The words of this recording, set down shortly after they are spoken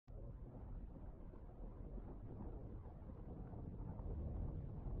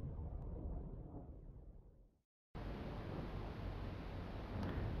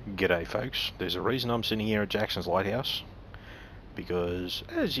G'day folks, there's a reason I'm sitting here at Jackson's Lighthouse, because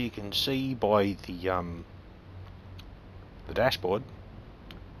as you can see by the dashboard,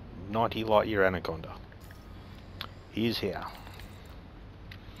 90 Lightyear Anaconda is here.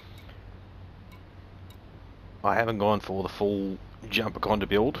 I haven't gone for the full Jumpaconda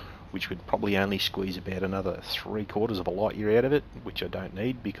build, which would probably only squeeze about another 3/4 of a light year out of it, which I don't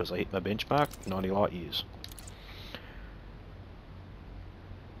need because I hit my benchmark, 90 light years.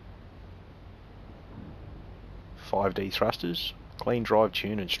 .5D thrusters, clean drive,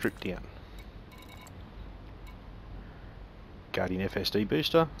 tune and strip down. Guardian FSD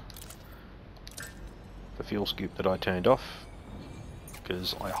booster. The fuel scoop that I turned off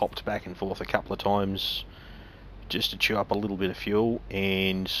because I hopped back and forth a couple of times just to chew up a little bit of fuel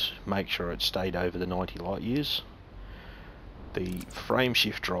and make sure it stayed over the 90 light years. The frame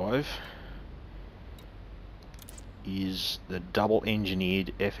shift drive is the double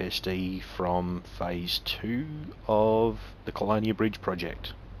engineered FSD from phase 2 of the Colonia Bridge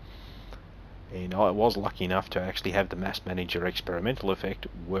project, and I was lucky enough to actually have the Mass Manager experimental effect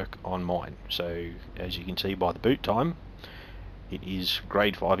work on mine. So as you can see by the boot time, it is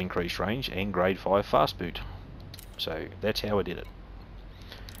grade 5 increased range and grade 5 fast boot. So that's how I did it.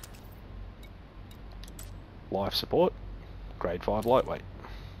 Life support, grade 5 lightweight.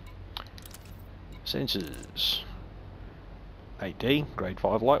 Sensors, 8D, grade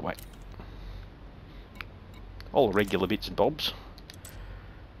 5 lightweight. All the regular bits and bobs.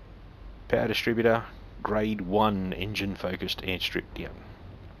 Power distributor, grade 1 engine focused and stripped down.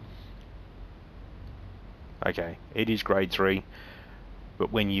 Okay, it is grade 3,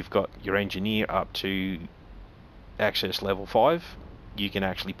 but when you've got your engineer up to access level 5, you can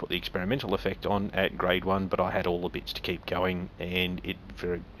actually put the experimental effect on at grade 1, but I had all the bits to keep going and it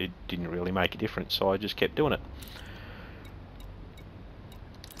didn't really make a difference, so I just kept doing it.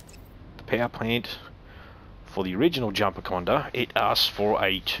 The power plant for the original Jumpaconda, it asks for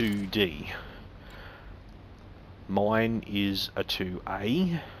a 2D. Mine is a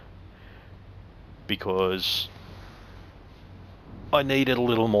 2A because I needed a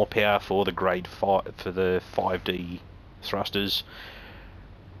little more power for the grade 5 for the 5D thrusters,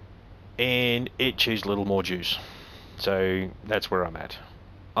 and it chews a little more juice. So that's where I'm at.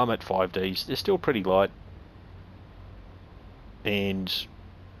 I'm at 5Ds. They're still pretty light, and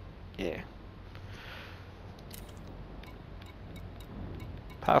yeah.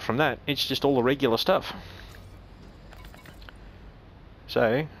 Apart from that, it's just all the regular stuff.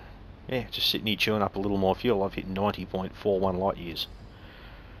 So yeah, just sitting here chewing up a little more fuel. I've hit 90.41 light years.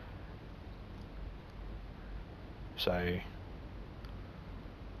 So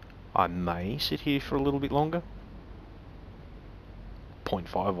I may sit here for a little bit longer.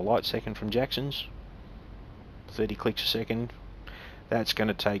 0.5 of a light second from Jackson's. 30 clicks a second. That's going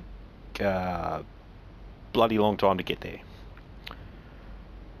to take bloody long time to get there.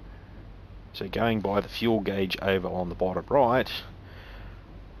 So going by the fuel gauge over on the bottom right,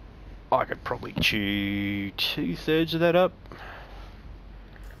 I could probably chew 2/3 of that up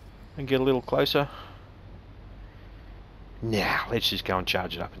and get a little closer. Now let's just go and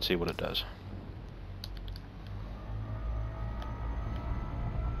charge it up and see what it does.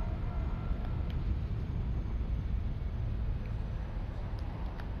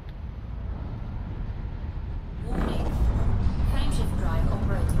 Warning. Frameshift drive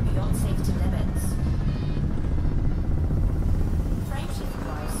operating beyond safety limits. Frameshift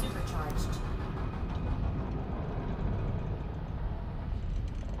drive supercharged.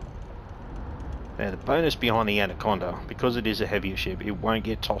 Now the bonus behind the Anaconda, because it is a heavier ship, it won't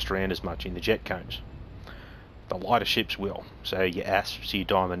get tossed around as much in the jet cones. The lighter ships will. So your Asps, your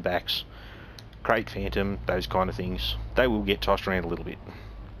Diamondbacks, Crate Phantom, those kind of things, they will get tossed around a little bit.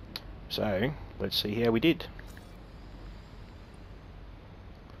 So let's see how we did.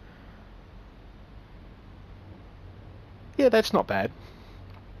 Yeah, that's not bad.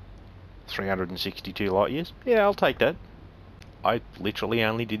 362 light years. Yeah, I'll take that. I literally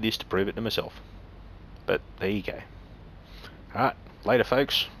only did this to prove it to myself. But there you go. Alright, later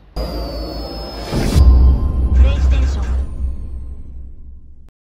folks.